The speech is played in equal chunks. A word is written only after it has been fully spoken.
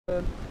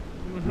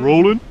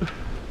Rolling.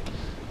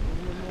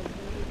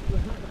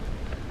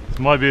 This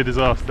might be a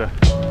disaster.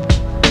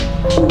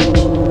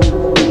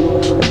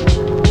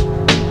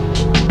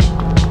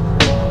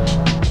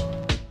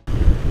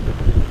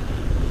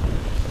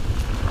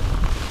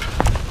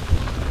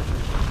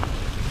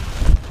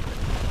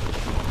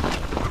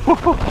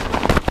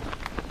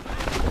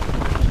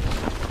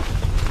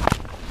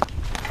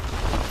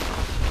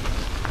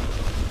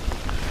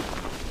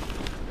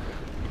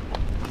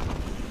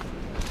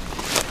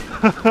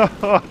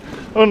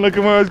 Oh, look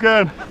at where I was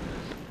going.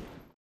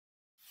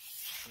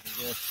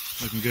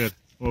 Looking good.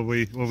 What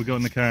have we got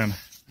in the can?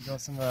 We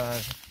got some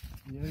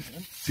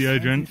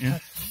deodorant, yeah.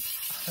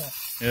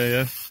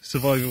 Yeah.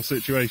 Survival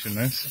situation,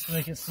 this. Just to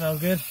make it smell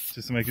good.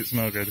 Just to make it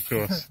smell good, of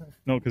course.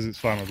 Not because it's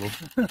flammable.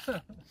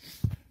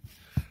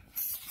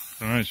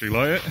 Alright, should we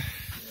light it? Yeah,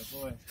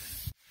 boy.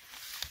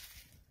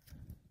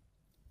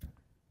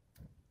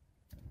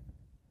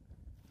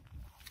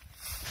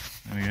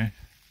 There we go.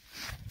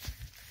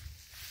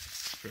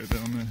 Put a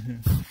bit on there. Yeah.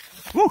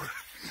 Woo!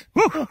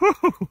 Woo! Woo!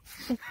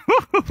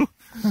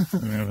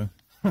 Let me have a...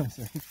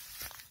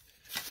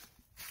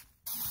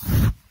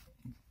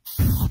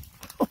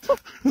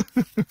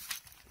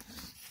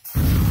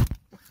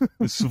 It's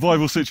a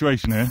survival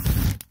situation here.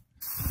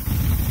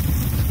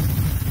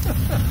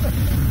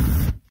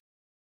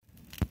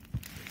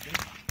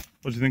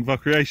 What do you think of our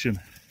creation?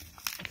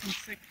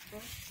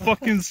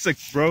 Fucking sick,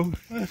 bro.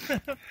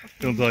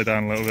 It'll die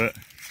down a little bit,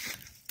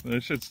 but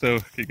it should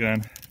still keep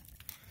going.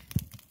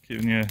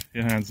 Keeping your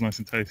hands nice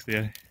and toasty,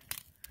 eh?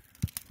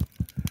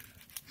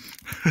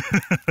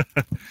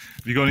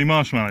 Have you got any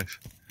marshmallows?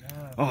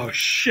 Yeah, oh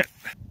shit!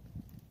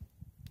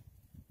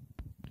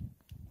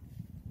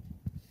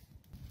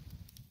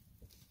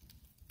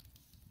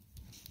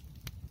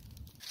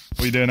 What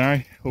are you doing,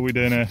 Harry? What are we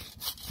doing here?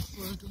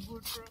 Sawing some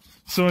wood, bro.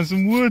 Sawing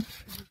some wood?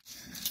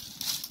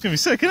 It's gonna be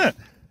sick, isn't it?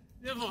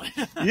 Yeah, boy.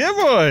 Yeah,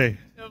 boy!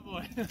 Yeah,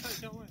 boy. I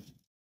can't wait.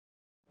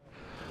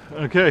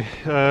 Okay,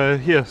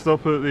 here,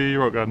 stop at the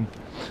rock garden.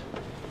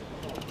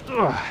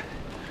 Oh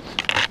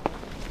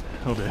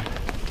dear.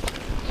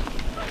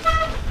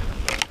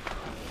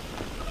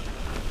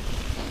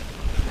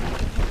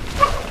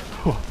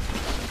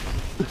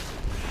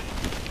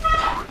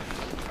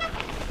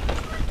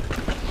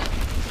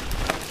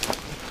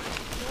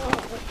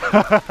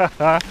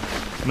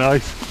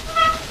 Nice.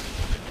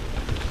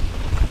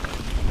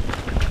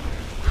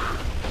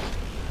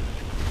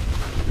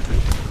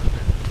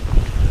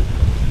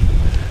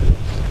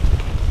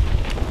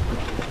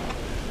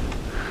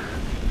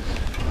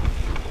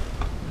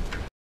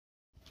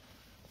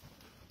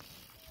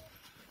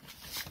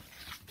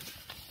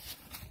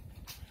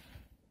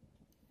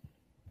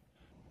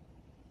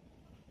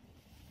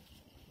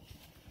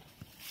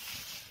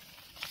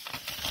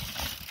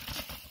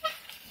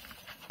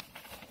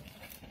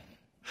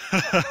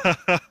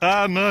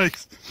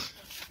 Nice.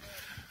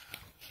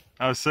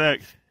 That was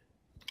sick.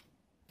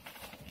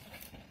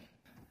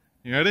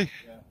 You ready?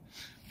 Yeah.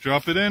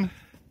 Drop it in.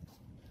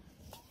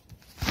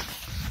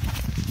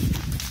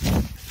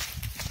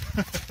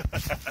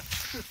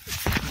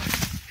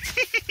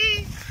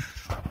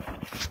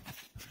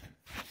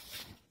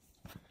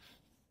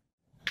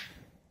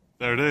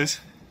 There it is.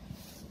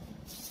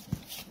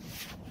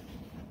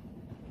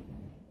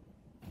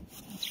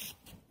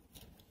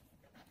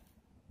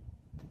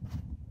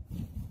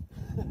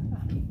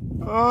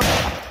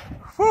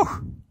 Whew.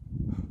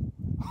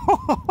 Ho,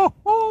 ho, ho,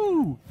 ho.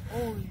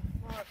 Holy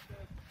fuck.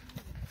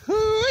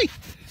 Hooey.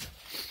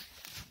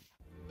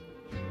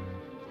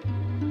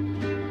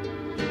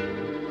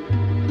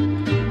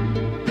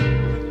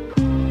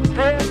 Við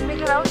höfum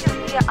miklar áhyggjur af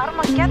því að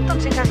Armageddon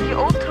sé kannski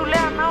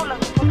ótrúlega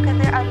nálægt og fólk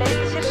ætti að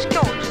leita sér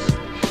skjóls.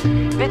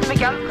 Við veitum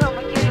ekki alveg hvað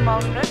að gera í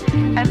málinu,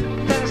 en